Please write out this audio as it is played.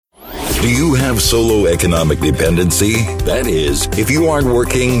Do you have solo economic dependency? That is, if you aren't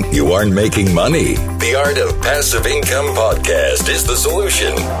working, you aren't making money. The Art of Passive Income podcast is the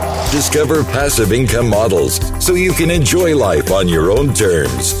solution. Discover passive income models so you can enjoy life on your own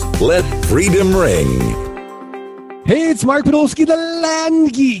terms. Let freedom ring. Hey, it's Mark Podolsky, the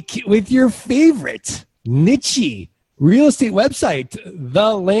Land Geek, with your favorite niche real estate website,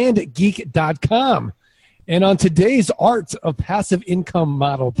 thelandgeek.com. And on today's Art of Passive Income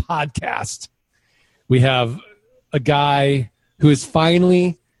Model podcast, we have a guy who has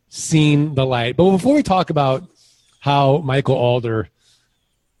finally seen the light. But before we talk about how Michael Alder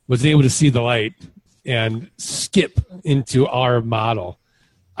was able to see the light and skip into our model,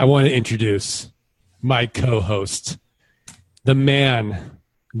 I want to introduce my co-host, the man,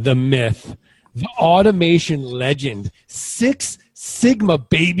 the myth, the automation legend, Six Sigma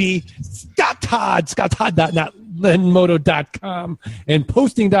baby, Scott Todd, scotttodd.netlenmoto.com and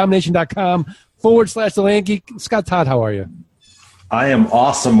postingdomination.com/the Land Geek. Scott Todd, how are you? I am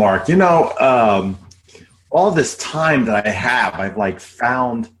awesome, Mark. You know, all this time that I have, I've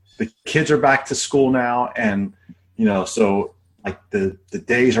found the kids are back to school now, and so the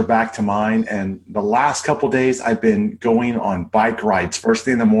days are back to mine. And the last couple of days, I've been going on bike rides first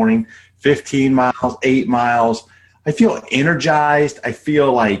thing in the morning, 15 miles, 8 miles. I feel energized. I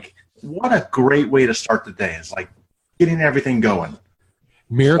feel like what a great way to start the day. It's like getting everything going.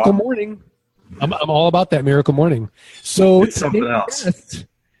 Miracle morning. I'm all about that miracle morning. So it's something else.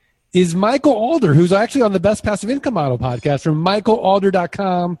 Is Michael Alder, who's actually on the Best Passive Income Model podcast from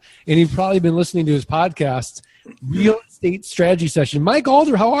michaelalder.com, and you've probably been listening to his podcast, Real Estate Strategy Session. Mike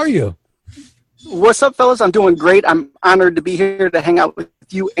Alder, how are you? What's up, fellas? I'm doing great. I'm honored to be here to hang out with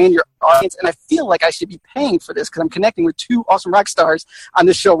you and your audience, and I feel like I should be paying for this because I'm connecting with two awesome rock stars on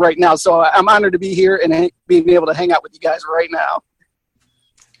this show right now. So I'm honored to be here and being able to hang out with you guys right now.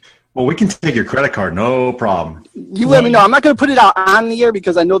 Well, we can take your credit card, no problem. You let me know. I'm not going to put it out on the air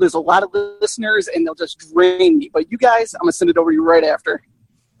because I know there's a lot of listeners and they'll just drain me. But you guys, I'm going to send it over to you right after.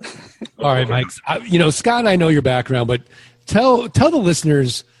 All right, Mike. Scott and I know your background, but tell the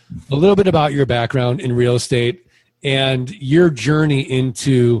listeners a little bit about your background in real estate and your journey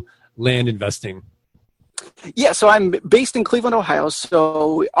into land investing. Yeah, so I'm based in Cleveland, Ohio.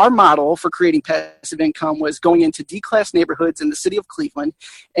 So our model for creating passive income was going into D-class neighborhoods in the city of Cleveland,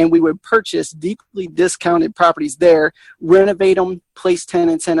 and we would purchase deeply discounted properties there, renovate them, place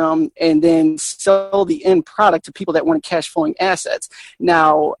tenants in them, and then sell the end product to people that wanted cash flowing assets.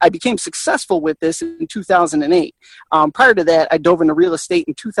 Now, I became successful with this in 2008. Prior to that, I dove into real estate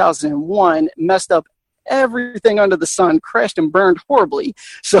in 2001, messed up everything under the sun, crashed and burned horribly.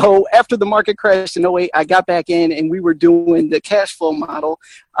 So after the market crashed in 2008, I got back in and we were doing the cash flow model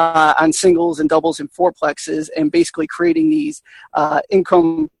on singles and doubles and fourplexes and basically creating these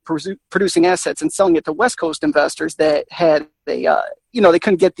income producing assets and selling it to West Coast investors that had they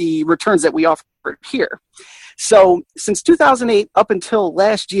couldn't get the returns that we offered here. So since 2008 up until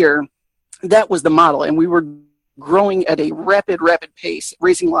last year, that was the model, and we were growing at a rapid pace,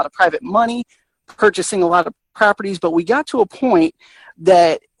 raising a lot of private money, purchasing a lot of properties, but we got to a point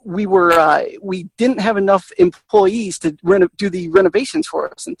that we didn't have enough employees to do the renovations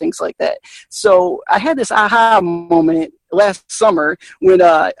for us and things like that. So I had this aha moment last summer when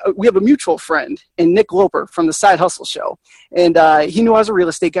we have a mutual friend, and Nick Loper from the Side Hustle Show, and he knew I was a real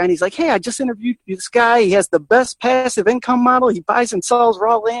estate guy, and he's like, "Hey, I just interviewed this guy. He has the best passive income model. He buys and sells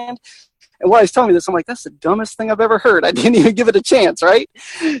raw land." And while he's telling me this, I'm like, "That's the dumbest thing I've ever heard. I didn't even give it a chance," right?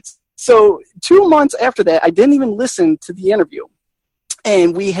 So 2 months after that, I didn't even listen to the interview.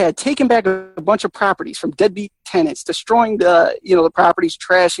 And we had taken back a bunch of properties from deadbeat tenants, destroying the properties,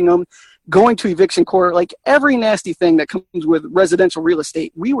 trashing them, going to eviction court, like every nasty thing that comes with residential real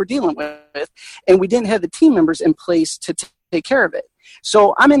estate we were dealing with. And we didn't have the team members in place to take care of it.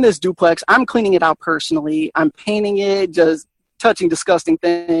 So I'm in this duplex. I'm cleaning it out personally. I'm painting it, just touching disgusting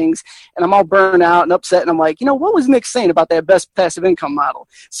things, and I'm all burned out and upset, and I'm like, what was Nick saying about that best passive income model?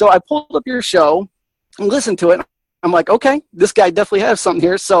 So I pulled up your show and listened to it. I'm like, okay, this guy definitely has something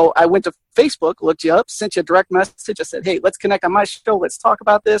here. So I went to Facebook, looked you up, sent you a direct message. I said, hey, let's connect on my show. Let's talk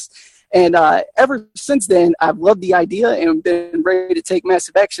about this. And ever since then, I've loved the idea and been ready to take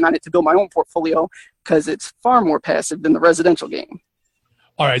massive action on it to build my own portfolio because it's far more passive than the residential game.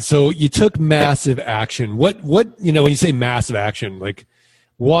 All right, so you took massive action. What when you say massive action, like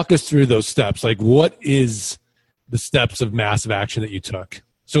walk us through those steps. Like what is the steps of massive action that you took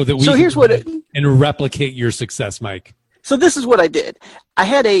so that we can replicate your success, Mike? So this is what I did. I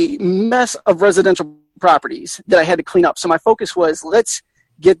had a mess of residential properties that I had to clean up. So my focus was let's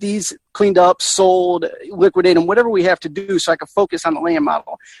get these cleaned up, sold, liquidate them, whatever we have to do so I can focus on the land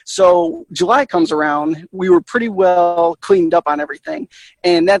model. So July comes around, we were pretty well cleaned up on everything.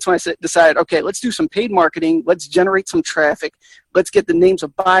 And that's when I decided, okay, let's do some paid marketing. Let's generate some traffic. Let's get the names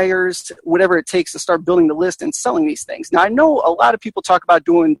of buyers, whatever it takes to start building the list and selling these things. Now, I know a lot of people talk about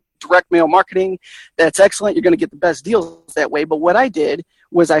doing direct mail marketing. That's excellent. You're going to get the best deals that way. But what I did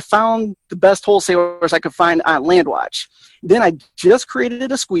was I found the best wholesalers I could find on LandWatch. Then I just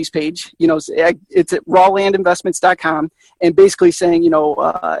created a squeeze page. It's at rawlandinvestments.com, and basically saying,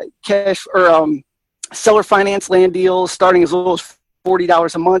 cash or seller finance land deals starting as little as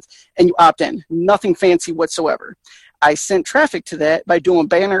 $40 a month, and you opt in. Nothing fancy whatsoever. I sent traffic to that by doing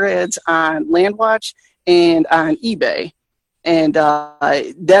banner ads on LandWatch and on eBay. And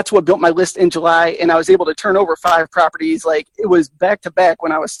that's what built my list in July. And I was able to turn over 5 properties. Like, it was back to back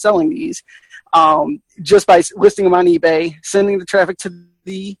when I was selling these, just by listing them on eBay, sending the traffic to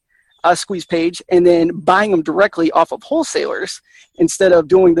the squeeze page, and then buying them directly off of wholesalers instead of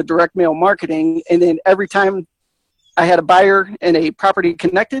doing the direct mail marketing. And then every time I had a buyer and a property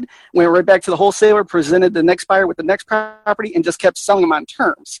connected, went right back to the wholesaler, presented the next buyer with the next property, and just kept selling them on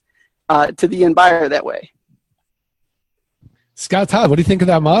terms to the end buyer that way. Scott Todd, what do you think of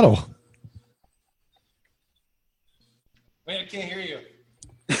that model? Wait, I can't hear you.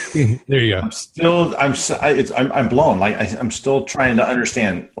 There you go. I'm blown. Like, I'm still trying to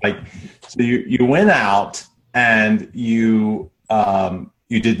understand. Like, so you went out and you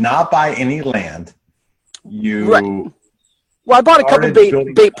did not buy any land. Right. Well, I bought a couple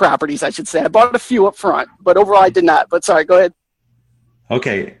bait properties, I should say. I bought a few up front, but overall I did not. But sorry, go ahead.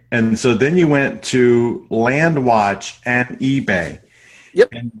 Okay. And so then you went to LandWatch and eBay. Yep.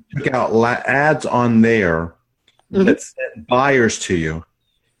 And took out ads on there that sent buyers to you.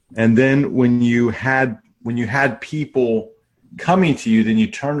 And then when you had people coming to you, then you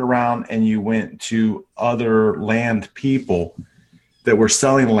turned around and you went to other land people that were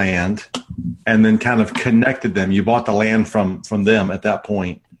selling land and then kind of connected them. You bought the land from them at that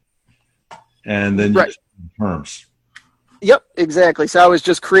point. And then you terms. Yep, exactly. So I was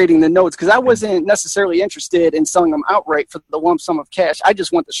just creating the notes because I wasn't necessarily interested in selling them outright for the lump sum of cash. I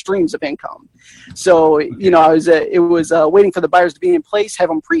just want the streams of income. So, I was waiting for the buyers to be in place, have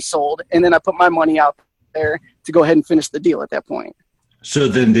them pre-sold, and then I put my money out there to go ahead and finish the deal at that point. So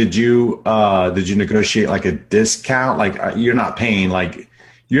then did you negotiate like a discount? Like, you're not paying, like,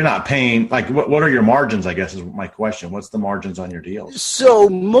 what are your margins, I guess is my question. What's the margins on your deals? So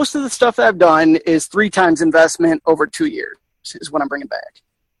most of the stuff that I've done is 3 times investment over 2 years is what I'm bringing back.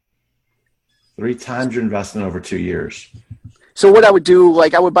 3 times your investment over 2 years. So what I would do,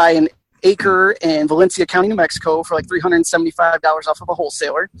 like, I would buy an acre in Valencia County, New Mexico for like $375 off of a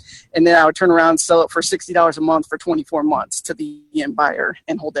wholesaler. And then I would turn around and sell it for $60 a month for 24 months to the end buyer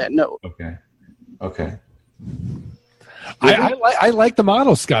and hold that note. Okay. I like the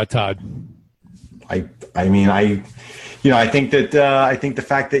model, Scott Todd. I think the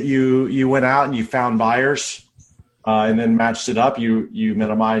fact that you went out and you found buyers and then matched it up, you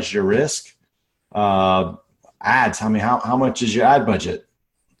minimized your risk. Ads. How much is your ad budget?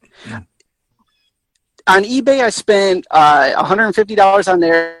 On eBay, I spent $150 on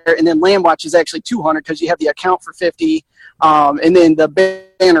there, and then LandWatch is actually $200 because you have the account for $50, and then the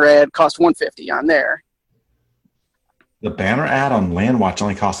banner ad cost $150 on there. The banner ad on LandWatch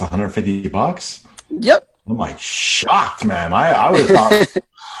only costs $150? Yep. I'm like shocked, man. I would have thought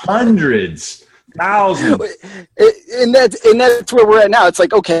hundreds, thousands. And that's where we're at now. It's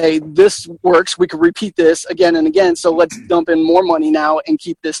like, okay, this works. We could repeat this again and again. So let's dump in more money now and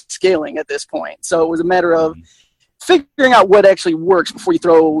keep this scaling at this point. So it was a matter of figuring out what actually works before you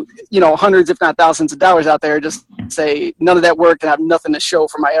throw, hundreds, if not thousands of dollars out there. Just say none of that worked and I have nothing to show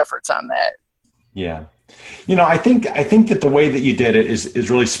for my efforts on that. Yeah. I think that the way that you did it is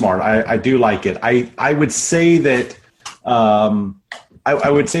really smart. I do like it. I would say that I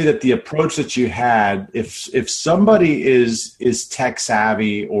would say that the approach that you had, if somebody is tech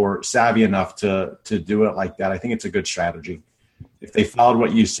savvy or savvy enough to do it like that, I think it's a good strategy. If they followed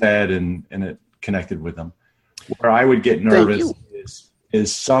what you said and it connected with them. Where I would get nervous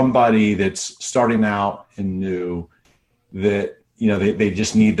is somebody that's starting out and new that they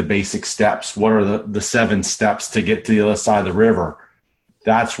just need the basic steps. What are the 7 steps to get to the other side of the river?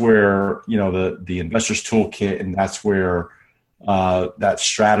 That's where, the investor's toolkit, and that's where that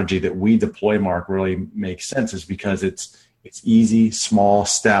strategy that we deploy, Mark, really makes sense, is because it's easy, small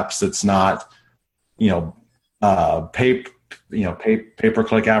steps. It's not, pay-per-click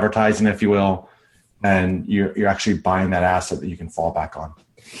advertising, if you will, and you're actually buying that asset that you can fall back on.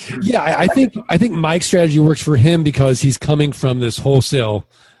 Yeah, I think Mike's strategy works for him because he's coming from this wholesale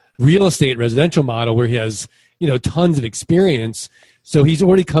real estate residential model where he has, tons of experience. So he's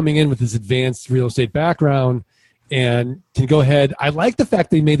already coming in with his advanced real estate background and can go ahead. I like the fact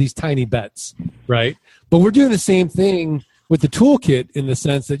that he made these tiny bets, right? But we're doing the same thing with the toolkit in the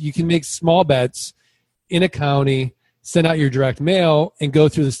sense that you can make small bets in a county, send out your direct mail, and go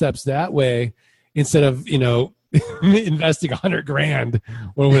through the steps that way instead of, investing $100,000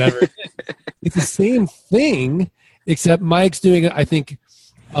 or whatever. It's the same thing, except Mike's doing, I think,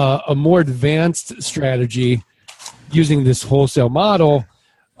 a more advanced strategy using this wholesale model.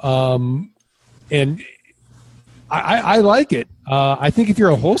 And I like it. I think if you're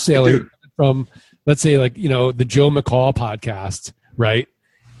a wholesaler from, let's say, like, the Joe McCall podcast, right?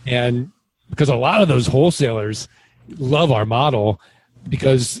 And because a lot of those wholesalers love our model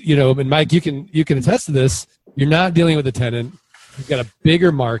because, and Mike, you can attest to this. You're not dealing with a tenant. You've got a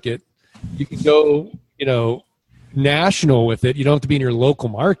bigger market. You can go, national with it. You don't have to be in your local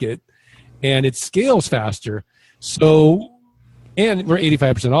market, and it scales faster. So, and we're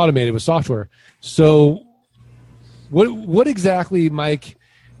 85% automated with software. So, what exactly, Mike,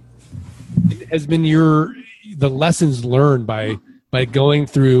 has been the lessons learned by going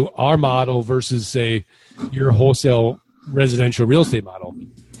through our model versus, say, your wholesale residential real estate model?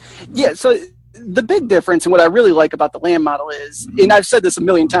 Yeah, so the big difference and what I really like about the land model is, and I've said this a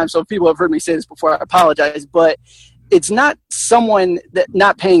million times, so if people have heard me say this before, I apologize, but it's not someone that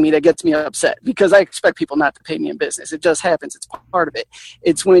not paying me that gets me upset because I expect people not to pay me in business. It just happens. It's part of it.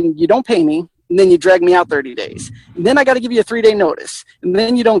 It's when you don't pay me and then you drag me out 30 days. And then I got to give you a 3-day notice. And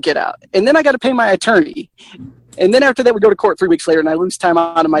then you don't get out. And then I got to pay my attorney. And then after that, we go to court 3 weeks later and I lose time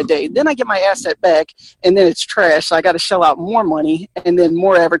out of my day. Then I get my asset back and then it's trash. So I got to shell out more money and then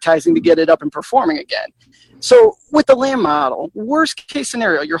more advertising to get it up and performing again. So with the land model, worst case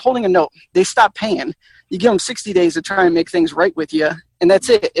scenario, you're holding a note. They stop paying. You give them 60 days to try and make things right with you. And that's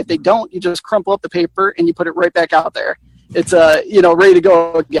it. If they don't, you just crumple up the paper and you put it right back out there. It's ready to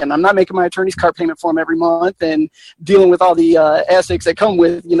go again. I'm not making my attorney's car payment for him every month and dealing with all the aspects that come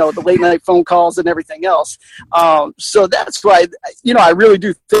with, the late night phone calls and everything else. So that's why, I really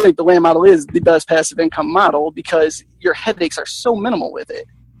do think the land model is the best passive income model because your headaches are so minimal with it.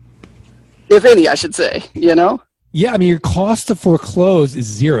 If any, I should say, Yeah, I mean, your cost to foreclose is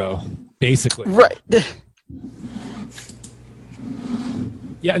zero, basically. Right.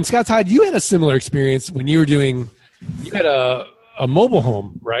 Yeah, and Scott Hyde, you had a similar experience when you were doing. You had a mobile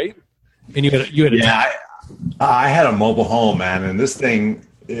home, right? And you had I had a mobile home, man, and this thing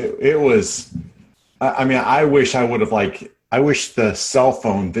it was. I mean, I wish I would have I wish the cell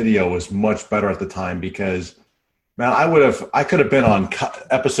phone video was much better at the time because, man, I could have been on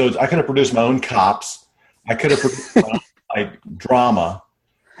episodes. I could have produced my own cops. I could have produced drama,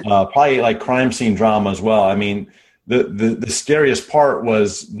 probably crime scene drama as well. I mean, the scariest part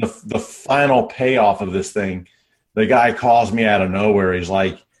was the final payoff of this thing. The guy calls me out of nowhere. He's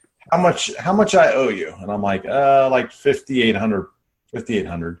like, how much I owe you? And I'm like, like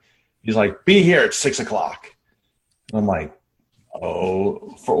 5,800. He's like, be here at 6:00. And I'm like,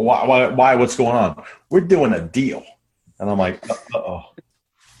 oh, for why? What's going on? We're doing a deal. And I'm like, oh.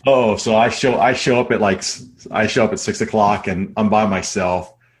 So I show up at 6:00 and I'm by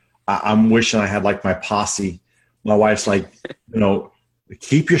myself. I'm wishing I had my posse. My wife's like,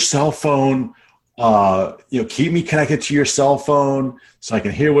 keep your cell phone. Keep me connected to your cell phone so I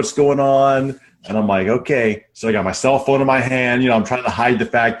can hear what's going on. And I'm like, okay. So I got my cell phone in my hand. I'm trying to hide the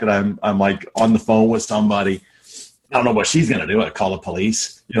fact that I'm on the phone with somebody. I don't know what she's going to do. I call the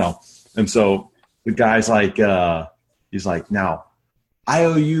police, And so the guy's like, he's like, now I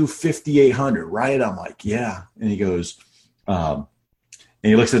owe you 5,800, right? I'm like, yeah. And he goes, and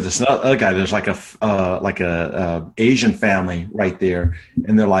he looks at this other guy. There's like a Asian family right there.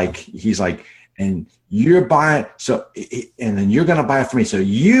 And he's like, and you're buying, and then you're going to buy it for me. So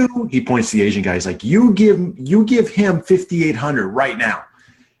he points to the Asian guy. He's like, you give him 5,800 right now.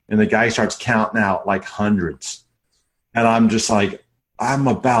 And the guy starts counting out hundreds. And I'm just like, I'm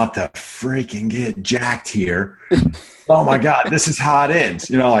about to freaking get jacked here. Oh my God, this is how it ends.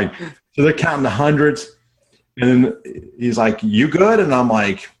 So they're counting the hundreds. And then he's like, you good? And I'm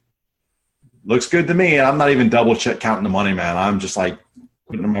like, looks good to me. And I'm not even double counting the money, man. I'm just putting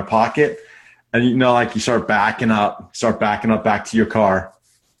it in my pocket. And you start backing up back to your car,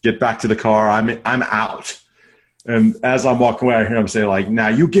 get back to the car. I'm out. And as I'm walking away, I hear him say now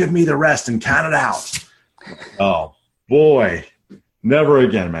you give me the rest and count it out. Oh boy. Never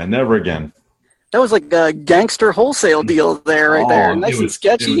again, man. Never again. That was like a gangster wholesale deal there, there. Nice and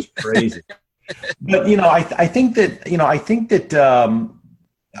sketchy. It was crazy. But I think that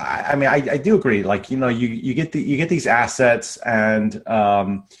I mean, I do agree. Like, you get these assets, and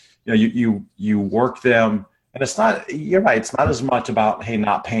you work them, and it's not. You're right. It's not as much about, hey,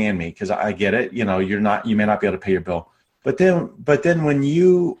 not paying me, because I get it. You may not be able to pay your bill, but then when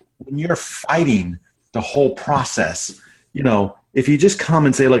you're fighting the whole process, if you just come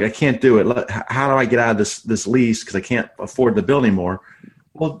and say, look, I can't do it. How do I get out of this lease because I can't afford the bill anymore?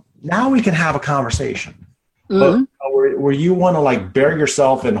 Well, now we can have a conversation. Mm-hmm. But where you want to like bury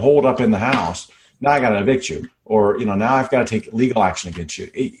yourself and hold up in the house, now I got to evict you, or now I've got to take legal action against you.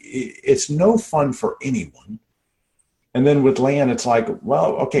 It's no fun for anyone. And then with land, it's like,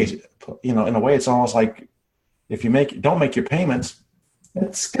 well, okay, in a way, it's almost like if you don't make your payments,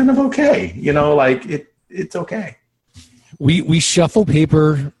 it's kind of okay. It's okay. We shuffle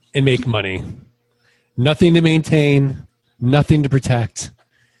paper and make money. Nothing to maintain, nothing to protect.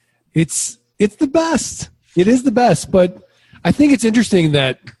 It's the best. It is the best. But I think it's interesting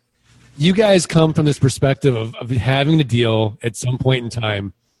that you guys come from this perspective of having to deal at some point in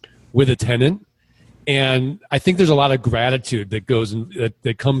time with a tenant. And I think there's a lot of gratitude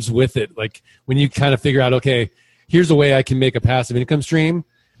that comes with it. Like when you kind of figure out, okay, here's a way I can make a passive income stream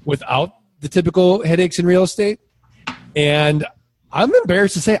without the typical headaches in real estate. And I'm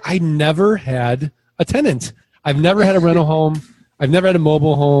embarrassed to say I never had a tenant. I've never had a rental home. I've never had a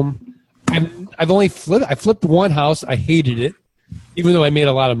mobile home. I flipped one house. I hated it, even though I made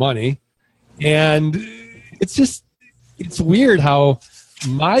a lot of money. And it's weird how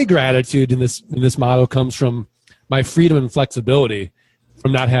my gratitude in this model comes from my freedom and flexibility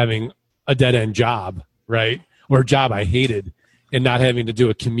from not having a dead-end job, right? Or a job I hated, and not having to do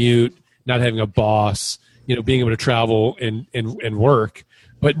a commute, not having a boss, being able to travel and work.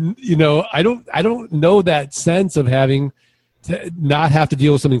 But, I don't know that sense of having to not have to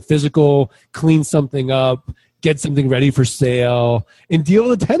deal with something physical, clean something up, get something ready for sale, and deal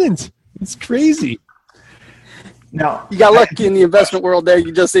with a tenant. It's crazy. Now, you got lucky in the investment world there.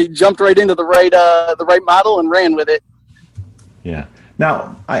 You just jumped right into the right model and ran with it. Yeah.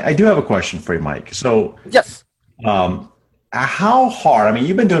 Now, I do have a question for you, Mike. So, yes. How hard? I mean,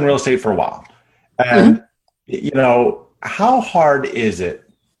 you've been doing real estate for a while, and how hard is it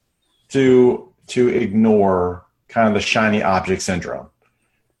to ignore kind of the shiny object syndrome?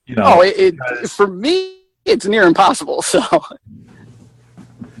 For me, it's near impossible. So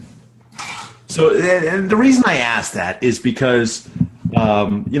and the reason I ask that is because,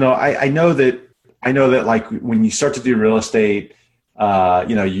 I know that like when you start to do real estate,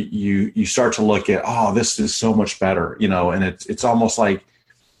 you start to look at, oh, this is so much better, and it's almost like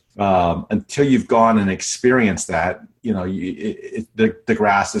until you've gone and experienced that, the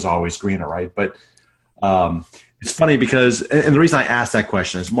grass is always greener, right? But it's funny because, and the reason I asked that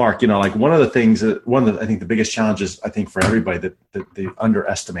question is, Mark, like one of the things I think the biggest challenges I think for everybody that they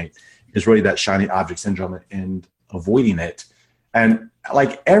underestimate is really that shiny object syndrome and avoiding it. And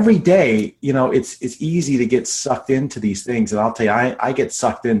like every day, it's easy to get sucked into these things. And I'll tell you, I get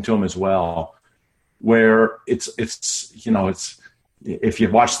sucked into them as well, where it's if you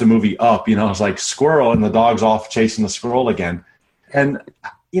watch the movie Up, it's like squirrel and the dog's off chasing the squirrel again. And,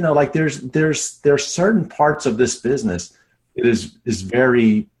 like there's certain parts of this business it is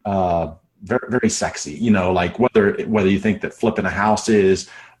very, very, very sexy, like whether you think that flipping a house is,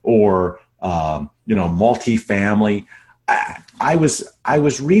 or, multifamily. I was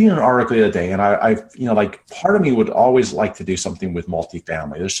reading an article the other day, and I like part of me would always like to do something with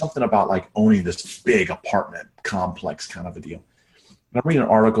multifamily. There's something about like owning this big apartment complex kind of a deal. And I'm reading an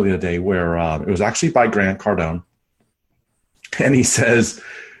article the other day where it was actually by Grant Cardone, and he says,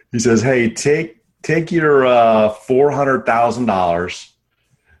 hey, take your $400,000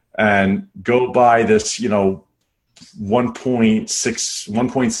 and go buy this,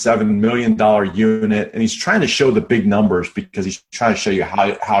 $1.7 million unit. And he's trying to show the big numbers because he's trying to show you how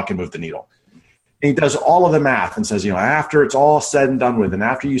it can move the needle. And he does all of the math and says, after it's all said and done with, and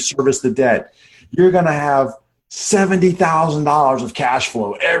after you service the debt, you're going to have $70,000 of cash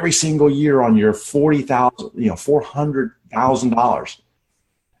flow every single year on your $400,000.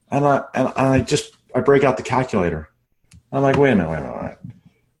 And I break out the calculator. I'm like, wait a minute.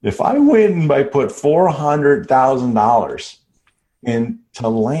 If I went and I put $400,000 into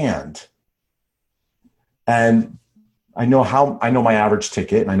land, and I know my average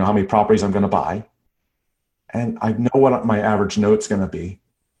ticket, and I know how many properties I'm going to buy, and I know what my average note's going to be,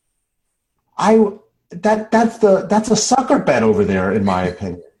 that's a sucker bet over there, in my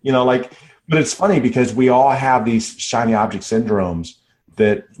opinion. But it's funny because we all have these shiny object syndromes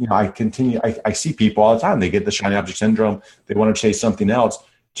that I see people all the time. They get the shiny object syndrome. They want to chase something else.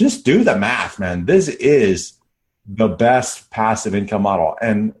 Just do the math, man. This is the best passive income model.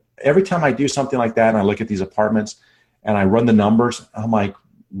 And every time I do something like that and I look at these apartments and I run the numbers, I'm like,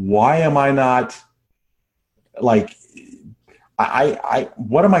 why am I not like,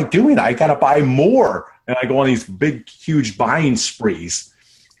 what am I doing? I got to buy more. And I go on these big, huge buying sprees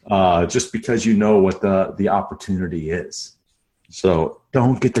just because you know what the opportunity is. So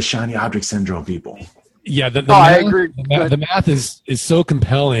don't get the shiny object syndrome, people. Yeah, I agree. The math is so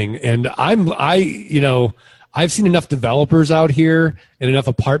compelling, and I've seen enough developers out here and enough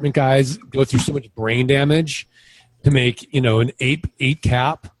apartment guys go through so much brain damage to make an eight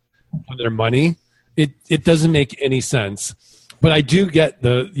cap on their money. It doesn't make any sense. But I do get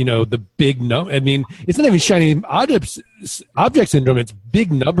the big number. I mean, it's not even shiny object syndrome. It's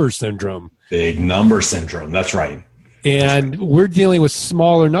big number syndrome. Big number syndrome. That's right. And we're dealing with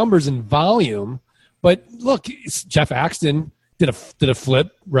smaller numbers in volume. But look, Jeff Axton did a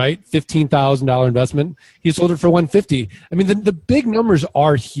flip, right? $15,000 investment. He sold it for $150,000. I mean, the big numbers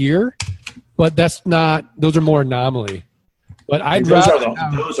are here, but those are more anomaly. But those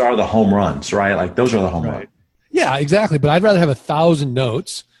are the home runs, right? Like those are the home runs. Yeah, exactly. But I'd rather have 1,000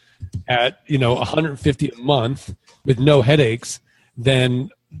 notes at $150 a month with no headaches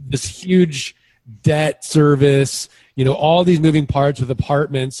than this huge debt service. All these moving parts with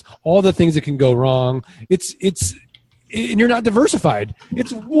apartments, all the things that can go wrong. And you're not diversified.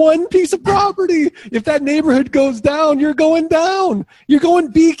 It's one piece of property. If that neighborhood goes down, you're going down. You're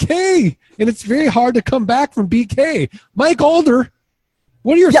going BK, and it's very hard to come back from BK. Mike Alder,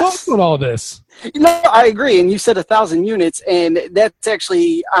 what are your thoughts on all this? I agree. And you said 1,000 units, and that's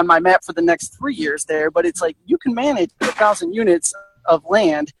actually on my map for the next 3 years there. But it's like you can manage 1,000 units of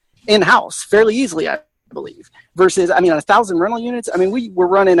land in-house fairly easily, I believe, versus 1,000 rental units. We were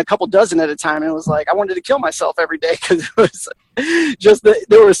running a couple dozen at a time, and it was like I wanted to kill myself every day because it was just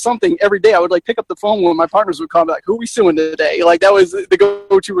there was something every day. I would pick up the phone when my partners would call me, like, who are we suing today? Like that was the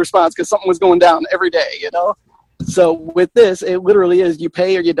go-to response because something was going down every day, So with this, it literally is you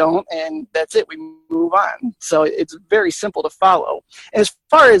pay or you don't, and that's it. We move on. So it's very simple to follow. As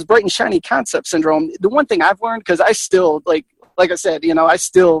far as bright and shiny concept syndrome, the one thing I've learned, because I still like I said, I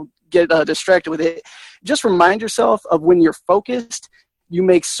still get distracted with it. Just remind yourself of when you're focused, you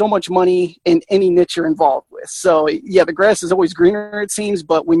make so much money in any niche you're involved with. So yeah, the grass is always greener, it seems,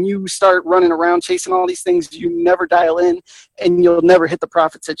 but when you start running around chasing all these things, you never dial in and you'll never hit the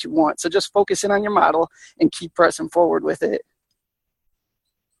profits that you want. So just focus in on your model and keep pressing forward with it.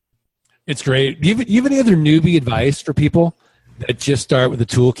 It's great. Do you have any other newbie advice for people that just start with the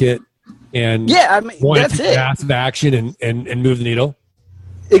toolkit and want to take massive action and move the needle?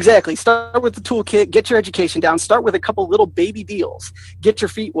 Exactly. Start with the toolkit, get your education down, start with a couple little baby deals, get your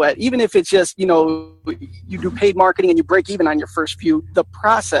feet wet. Even if it's just, you do paid marketing and you break even on your first few, the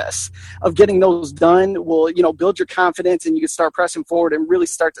process of getting those done will, build your confidence and you can start pressing forward and really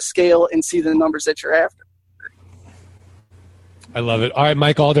start to scale and see the numbers that you're after. I love it. All right,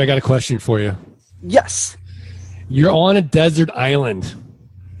 Mike Alder, I got a question for you. Yes. You're on a desert island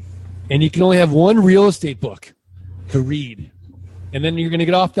and you can only have one real estate book to read. And then you're going to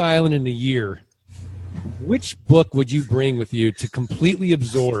get off the island in a year. Which book would you bring with you to completely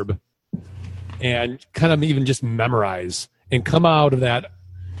absorb and kind of even just memorize and come out of that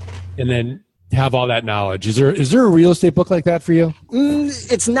and then have all that knowledge? Is there a real estate book like that for you?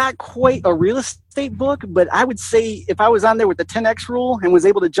 It's not quite a real estate book, but I would say if I was on there with the 10X rule and was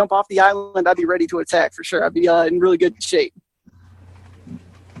able to jump off the island, I'd be ready to attack for sure. I'd be in really good shape.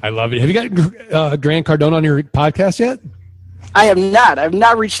 I love it. Have you got Grant Cardone on your podcast yet? I have not. I've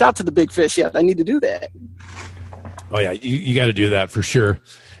not reached out to the big fish yet. I need to do that. Oh yeah, you got to do that for sure.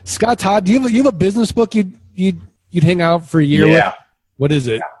 Scott Todd, do you have a business book you'd hang out for a year with? What is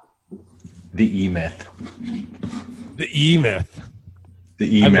it? The E-Myth. The E-Myth.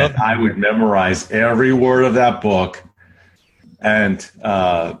 The E-Myth. I would memorize every word of that book, and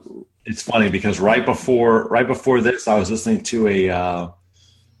it's funny because right before this, I was listening to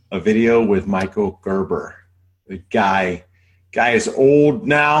a video with Michael Gerber. The guy is old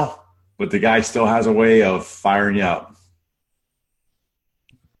now, but the guy still has a way of firing you up.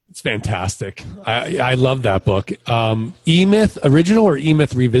 It's fantastic. I love that book. E-Myth original or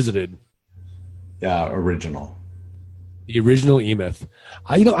E-Myth revisited? Yeah, original. The original E-Myth.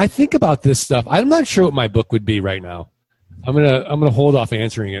 I think about this stuff. I'm not sure what my book would be right now. I'm gonna hold off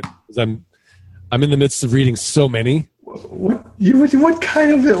answering it because I'm in the midst of reading so many. What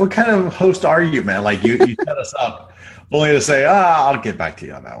kind of host are you, man? Like you set us up only to say, I'll get back to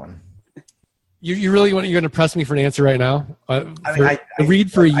you on that one. You really you're going to press me for an answer right now?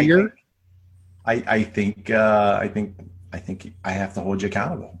 Read for a year? I think I have to hold you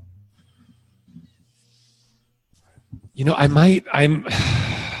accountable. I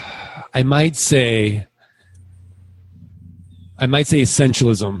might say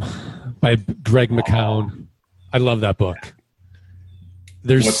Essentialism by Greg McCown. I love that book.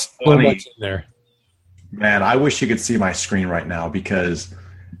 There's so much in there. Man, I wish you could see my screen right now because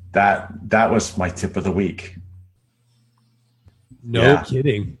that was my tip of the week. No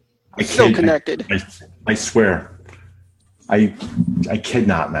kidding. So connected. I swear. I kid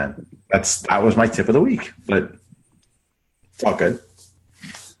not, man. That was my tip of the week, but it's all good.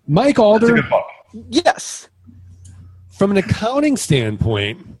 Mike Alder. That's a good book. Yes. From an accounting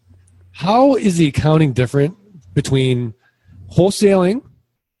standpoint, how is the accounting different between wholesaling,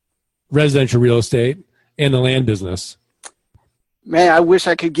 residential real estate, and the land business? Man, I wish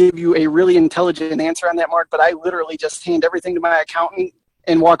I could give you a really intelligent answer on that, Mark, but I literally just hand everything to my accountant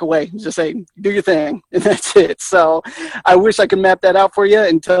and walk away. Just say, do your thing, and that's it. So I wish I could map that out for you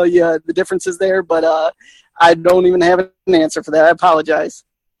and tell you the differences there, but I don't even have an answer for that. I apologize.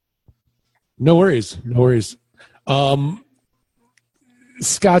 No worries.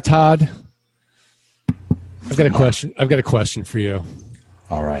 Scott Todd, I've got a question for you.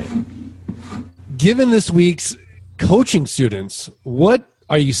 All right. Given this week's coaching students, what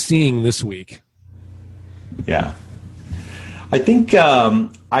are you seeing this week? Yeah. I think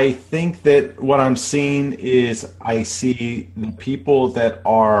that what I'm seeing is I see the people that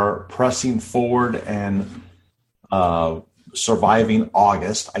are pressing forward and surviving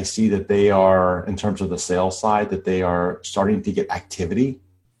August. I see that they are, in terms of the sales side, that they are starting to get activity.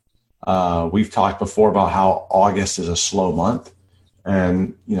 We've talked before about how August is a slow month.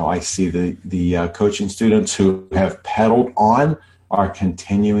 And, I see the coaching students who have pedaled on are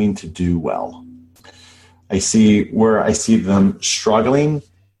continuing to do well. I see them struggling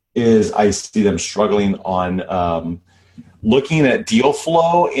on looking at deal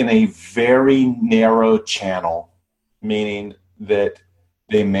flow in a very narrow channel, meaning that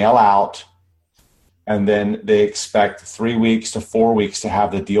they mail out and then they expect 3 weeks to 4 weeks to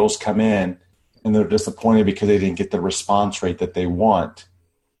have the deals come in. And they're disappointed because they didn't get the response rate that they want,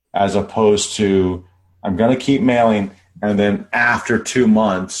 as opposed to, I'm going to keep mailing, and then after 2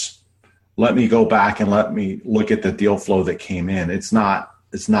 months, let me go back and let me look at the deal flow that came in. It's not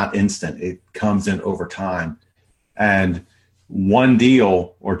instant. It comes in over time. And one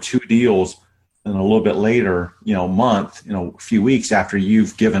deal or 2 deals, and a little bit later, month, a few weeks after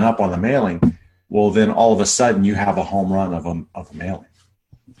you've given up on the mailing, well, then all of a sudden you have a home run of a mailing.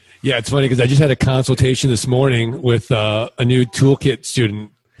 Yeah, it's funny because I just had a consultation this morning with a new toolkit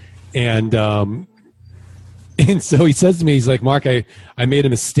student, and so he says to me, he's like, Mark, I made a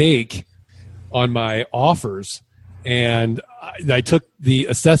mistake on my offers, and I took the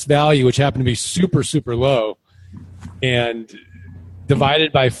assessed value, which happened to be super, super low, and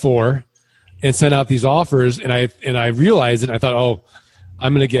divided by 4 and sent out these offers, and I realized it, and I thought, oh,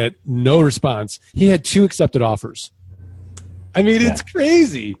 I'm going to get no response. He had 2 accepted offers. I mean, it's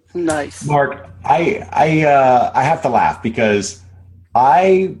crazy. Nice. Mark, I have to laugh because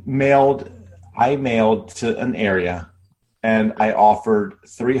I mailed to an area and I offered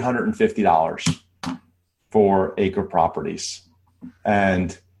 $350 for acre properties.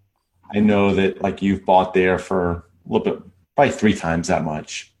 And I know that like you've bought there for a little bit, probably 3 times that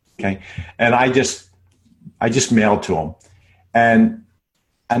much. Okay. And I just mailed to them, and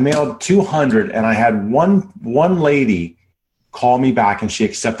I mailed 200, and I had one lady call me back and she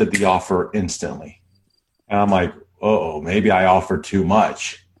accepted the offer instantly. And I'm like, maybe I offered too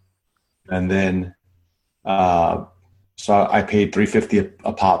much. And then, so I paid $350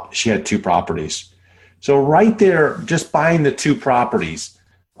 a pop. She had 2 properties. So right there, just buying the 2 properties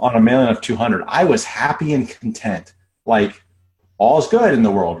on a mailing of 200, I was happy and content. Like, all's good in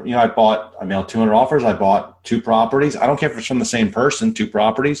the world. I mailed 200 offers. I bought 2 properties. I don't care if it's from the same person, 2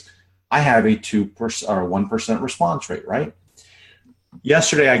 properties. I have a 2% or 1% response rate, right?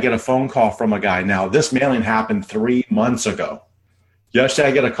 Yesterday, I get a phone call from a guy. Now, this mailing happened 3 months ago. Yesterday,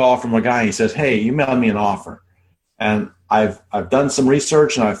 I get a call from a guy. He says, hey, you mailed me an offer. And I've done some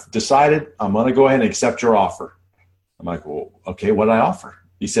research, and I've decided I'm going to go ahead and accept your offer. I'm like, well, okay, what did I offer?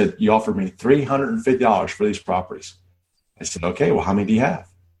 He said, you offered me $350 for these properties. I said, okay, well, how many do you have?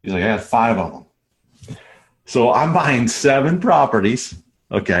 He's like, I have 5 of them. So I'm buying 7 properties.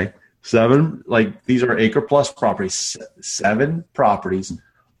 Okay. 7, like these are acre plus properties, 7 properties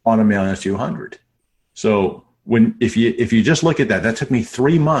on a mailing of 200. So if you just look at that took me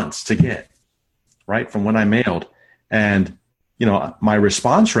 3 months to get, right, from when I mailed. And, my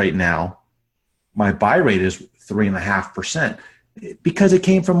response rate now, my buy rate is 3.5% because it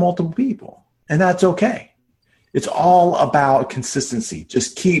came from multiple people, and that's okay. It's all about consistency.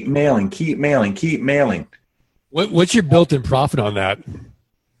 Just keep mailing, keep mailing, keep mailing. What's your built-in profit on that?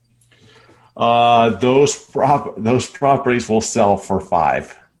 Those properties will sell for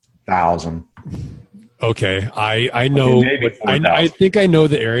 $5,000. Okay, I know. Maybe I think I know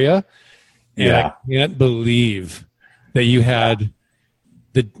the area, and Yeah. I can't believe that you had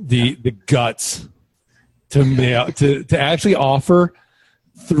the guts to actually offer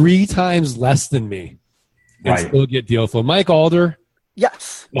 3 times less than me and Right. still get deal flow. Mike Alder.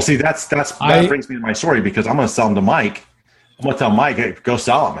 Yes. Well, see, that brings me to my story, because I'm going to sell them to Mike. I'm going to tell Mike, hey, go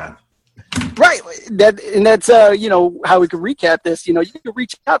sell them, man. Right. That's how we could recap this. You can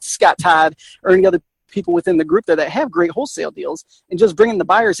reach out to Scott Todd or any other people within the group that have great wholesale deals and just bring in the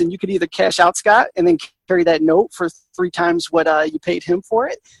buyers, and you could either cash out Scott and then carry that note for 3 times what you paid him for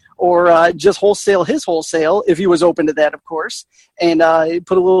it, or just wholesale his wholesale if he was open to that, of course, and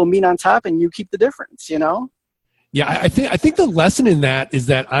put a little meat on top and you keep the difference, Yeah, I think the lesson in that is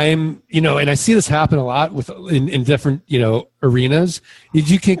that I'm, and I see this happen a lot in different, arenas, is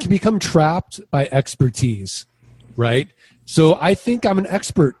you can become trapped by expertise, right? So I think I'm an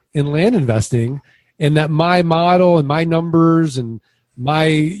expert in land investing, and that my model and my numbers and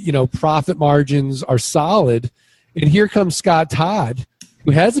my, profit margins are solid. And here comes Scott Todd, who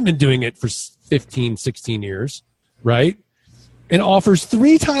hasn't been doing it for 15, 16 years, right? And offers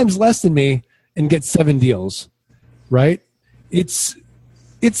 3 times less than me and gets 7 deals. Right? It's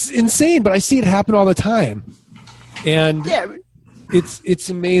insane, but I see it happen all the time. And it's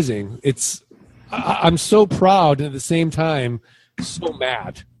amazing. I'm so proud and at the same time so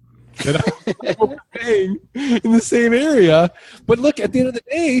mad that I'm overpaying in the same area. But look, at the end of the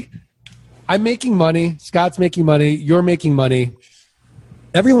day, I'm making money, Scott's making money, you're making money.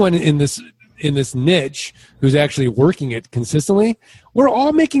 Everyone in this niche who's actually working it consistently, we're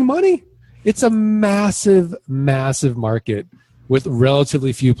all making money. It's a massive, massive market with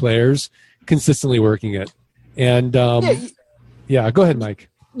relatively few players consistently working it. And go ahead, Mike.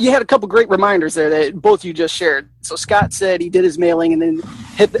 You had a couple great reminders there that both you just shared. So Scott said he did his mailing and then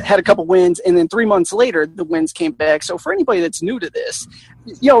had a couple wins, and then 3 months later the wins came back. So for anybody that's new to this,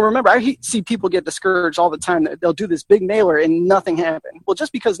 remember, I see people get discouraged all the time that they'll do this big mailer and nothing happened. Well,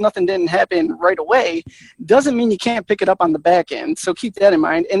 just because nothing didn't happen right away doesn't mean you can't pick it up on the back end. So keep that in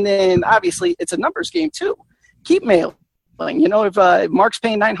mind. And then obviously it's a numbers game too. Keep mailing. If Mark's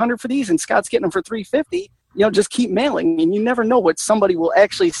paying $900 for these and Scott's getting them for $350, just keep mailing, and you never know what somebody will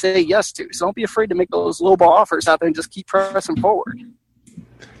actually say yes to. So don't be afraid to make those lowball offers out there and just keep pressing forward.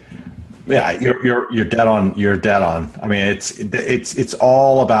 Yeah, you're dead on. You're dead on. I mean, it's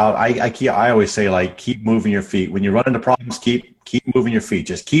all about. I always say, like, keep moving your feet. When you run into problems, keep moving your feet.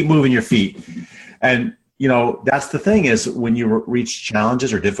 Just keep moving your feet. And that's the thing, is when you reach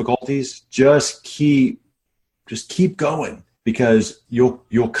challenges or difficulties, just keep going, because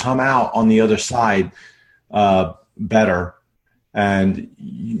you'll come out on the other side better, and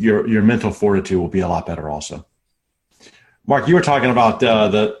your mental fortitude will be a lot better also. Mark, you were talking about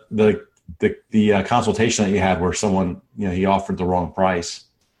the consultation that you had where someone, he offered the wrong price,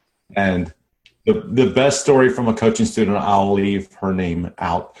 and the best story from a coaching student, I'll leave her name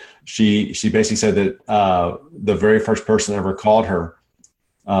out. She basically said that the very first person that ever called her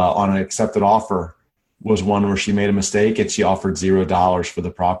on an accepted offer was one where she made a mistake and she offered $0 for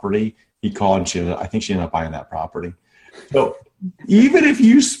the property. He called and I think she ended up buying that property. So even if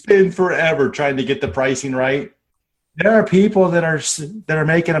you spend forever trying to get the pricing right, there are people that are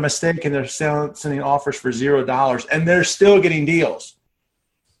making a mistake and they're sending offers for $0 and they're still getting deals.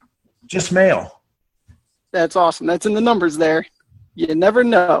 Just mail. That's awesome. That's in the numbers there. You never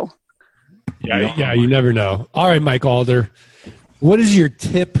know. Yeah, you never know. All right, Mike Alder, what is your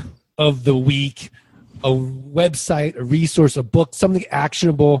tip of the week? A website, a resource, a book, something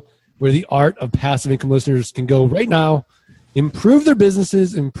actionable where the art of passive income listeners can go right now, improve their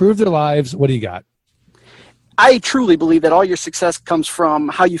businesses, improve their lives. What do you got? I truly believe that all your success comes from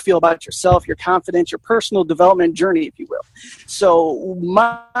how you feel about yourself, your confidence, your personal development journey, if you will. So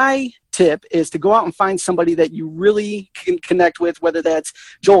my tip is to go out and find somebody that you really can connect with, whether that's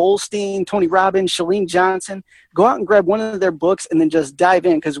Joel Osteen, Tony Robbins, Chalene Johnson. Go out and grab one of their books and then just dive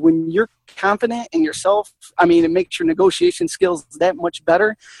in, because when you're confident in yourself, it makes your negotiation skills that much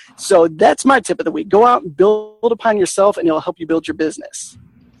better. So that's my tip of the week. Go out and build upon yourself, and it'll help you build your business.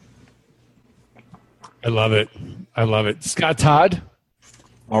 I love it. Scott Todd?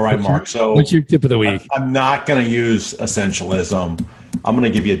 All right, Mark. So what's your tip of the week? I'm not going to use essentialism. I'm going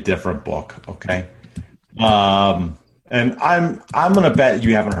to give you a different book, okay? And I'm going to bet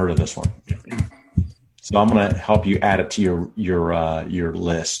you haven't heard of this one. So I'm going to help you add it to your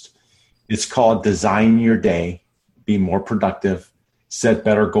list. It's called Design Your Day, Be More Productive, Set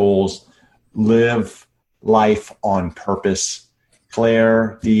Better Goals, Live Life on Purpose.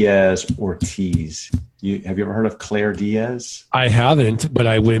 Claire Diaz Ortiz. Have you ever heard of Claire Diaz? I haven't, but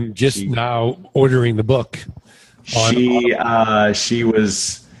I am just now ordering the book. She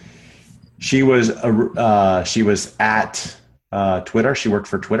was at Twitter. She worked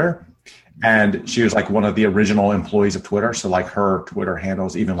for Twitter, and she was like one of the original employees of Twitter. So like her Twitter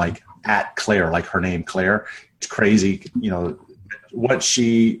handles even like at Claire, like her name Claire. It's crazy. What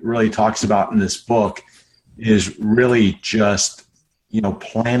she really talks about in this book is really just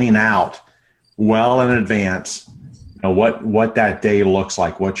planning out well in advance, what that day looks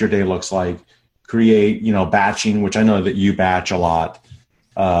like, what your day looks like, create, batching, which I know that you batch a lot,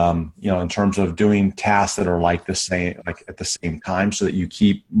 in terms of doing tasks that are like the same, like at the same time, so that you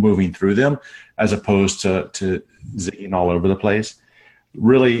keep moving through them as opposed to zigging all over the place.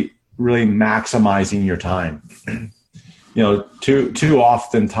 Really, really maximizing your time. Too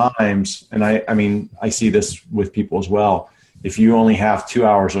often times, and I see this with people as well. If you only have 2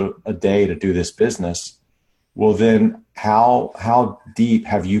 hours a day to do this business, well, then how deep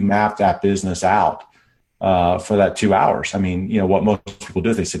have you mapped that business out for that 2 hours? What most people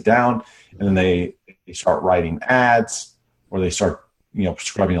do is they sit down and then they start writing ads, or they start,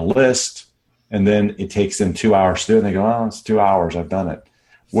 scrubbing a list, and then it takes them 2 hours to do it. And they go, oh, it's 2 hours. I've done it.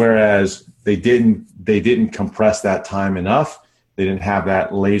 Whereas they didn't compress that time enough. They didn't have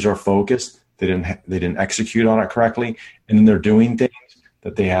that laser focus. They didn't execute on it correctly. And then they're doing things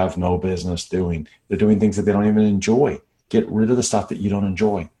that they have no business doing. They're doing things that they don't even enjoy. Get rid of the stuff that you don't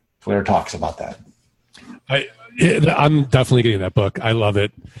enjoy. Claire talks about that. I'm definitely getting that book. I love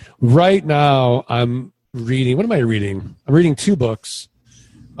it. Right now, I'm reading. What am I reading? I'm reading 2 books.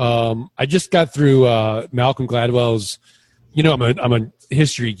 I just got through Malcolm Gladwell's. I'm a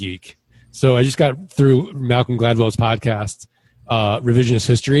history geek, so I just got through Malcolm Gladwell's podcast, Revisionist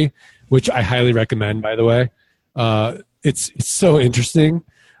History, which I highly recommend. By the way, it's so interesting.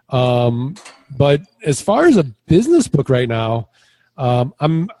 But as far as a business book right now,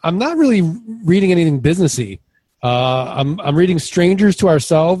 I'm not really reading anything businessy. I'm reading Strangers to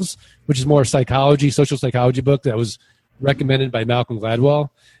Ourselves, which is more a social psychology book that was recommended by Malcolm Gladwell,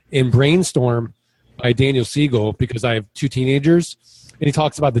 and Brainstorm by Daniel Siegel, because I have 2 teenagers, and he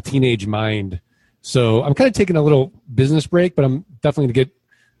talks about the teenage mind. So I'm kind of taking a little business break, but I'm definitely going to get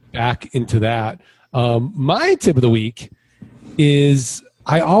back into that. My tip of the week is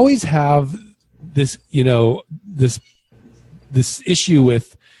I always have this, this issue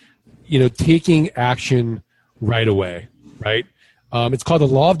with, taking action right away, right? It's called the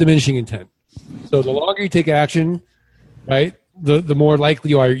law of diminishing intent. So the longer you take action, right, the more likely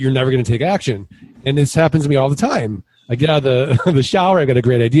you're never going to take action. And this happens to me all the time. I get out of the shower, I got a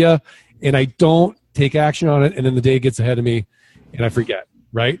great idea, and I don't take action on it, and then the day gets ahead of me, and I forget,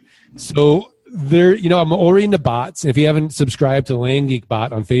 right? So I'm already into bots. If you haven't subscribed to the Land Geek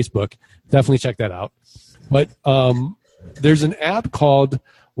bot on Facebook, definitely check that out. But there's an app called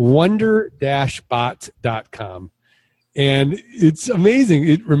wonder-bot.com, and it's amazing.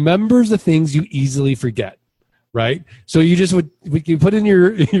 It remembers the things you easily forget, right? So you put in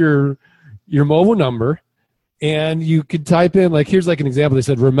your mobile number, and you could type in, like, here's like an example. They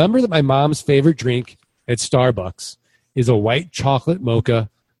said, remember that my mom's favorite drink at Starbucks is a white chocolate mocha,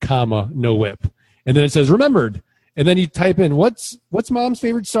 no whip. And then it says remembered. And then you type in, what's mom's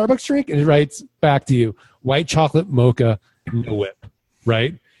favorite Starbucks drink? And it writes back to you, white chocolate mocha, no whip,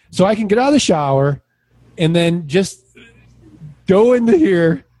 right? So I can get out of the shower and then just go into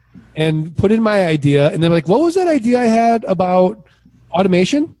here and put in my idea. And then like, what was that idea I had about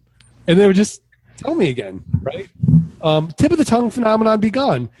automation? And they would just tell me again, right? Tip of the tongue phenomenon be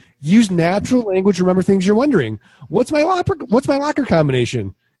gone. Use natural language to remember things you're wondering. What's my locker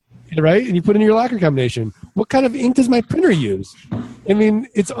combination? Right? And you put in your locker combination. What kind of ink does my printer use? I mean,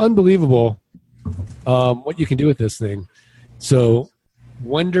 it's unbelievable what you can do with this thing. So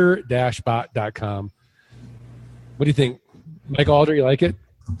wonder-bot.com. What do you think? Michael Alder, you like it?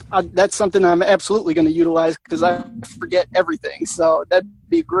 That's something I'm absolutely going to utilize because I forget everything. So that'd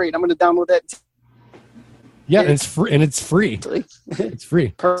be great. I'm going to download that. Yeah, and it's free. It's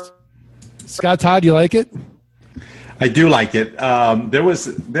free. Scott Todd, you like it? I do like it. There was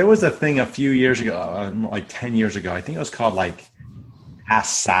a thing a few years ago, like 10 years ago. I think it was called like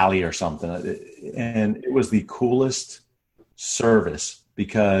Ask Sally or something. And it was the coolest service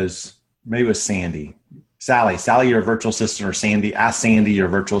because maybe it was Sandy. Sally, your virtual assistant, or Sandy, ask Sandy, your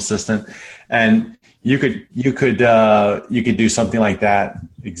virtual assistant. And you could do something like that,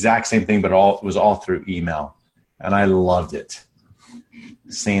 exact same thing, but it was all through email. And I loved it.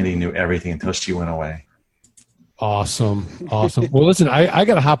 Sandy knew everything until she went away. Awesome. Well, listen, I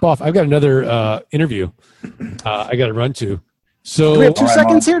got to hop off. I've got another interview I got to run to. So do we have 2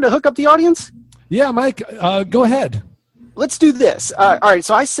 seconds here to hook up the audience? Yeah, Mike, go ahead. Let's do this. All right,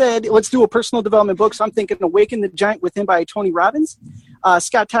 so I said let's do a personal development book. So I'm thinking Awaken the Giant Within by Tony Robbins.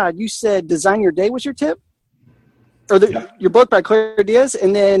 Scott Todd, you said Design Your Day was your tip? Or your book by Claire Diaz.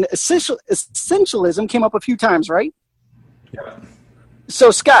 And then Essentialism came up a few times, right? Yeah.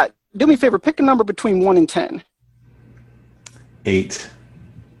 So, Scott, do me a favor. Pick a number between 1 and 10. 8.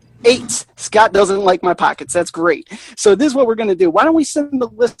 8. Scott doesn't like my pockets. That's great. So this is what we're going to do. Why don't we send the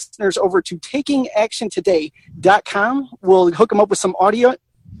listeners over to takingactiontoday.com. We'll hook them up with some audios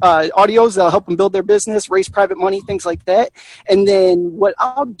that'll help them build their business, raise private money, things like that. And then what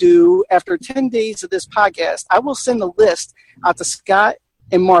I'll do after 10 days of this podcast, I will send the list out to Scott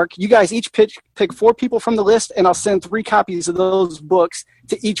and Mark. You guys each pick 4 people from the list, and I'll send 3 copies of those books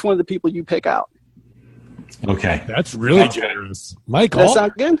to each one of the people you pick out. Okay. That's really generous. Michael. That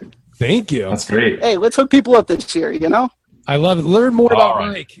sound good? Thank you. That's great. Hey, let's hook people up this year, you know? I love it. Learn more about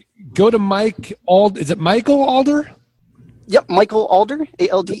Mike. Go to Mike Alder. Is it Michael Alder? Yep, Michael Alder,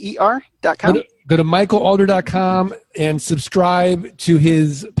 ALDER.com. Go to michaelalder.com and subscribe to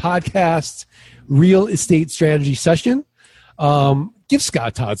his podcast, Real Estate Strategy Session. Give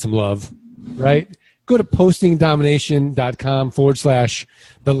Scott Todd some love, right? Go to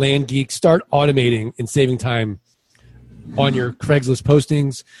postingdomination.com/The Land Geek. Start automating and saving time on your Craigslist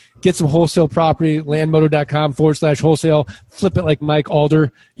postings. Get some wholesale property, landmoto.com/wholesale. Flip it like Mike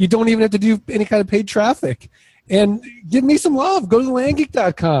Alder. You don't even have to do any kind of paid traffic. And give me some love. Go to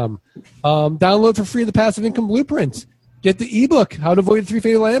thelandgeek.com. Download for free the Passive Income Blueprint. Get the ebook, How to Avoid 3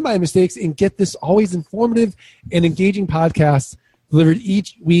 Fatal Landmine Mistakes, and get this always informative and engaging podcast delivered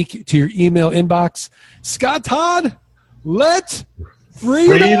each week to your email inbox. Scott Todd, let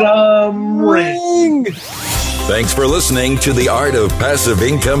freedom ring. Thanks for listening to the Art of Passive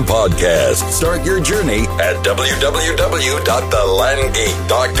Income podcast. Start your journey at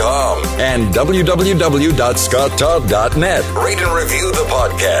www.thelandgeek.com and www.scotttodd.net. Rate and review the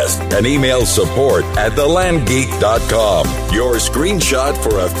podcast and email support@thelandgeek.com. Your screenshot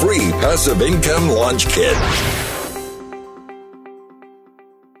for a free passive income launch kit.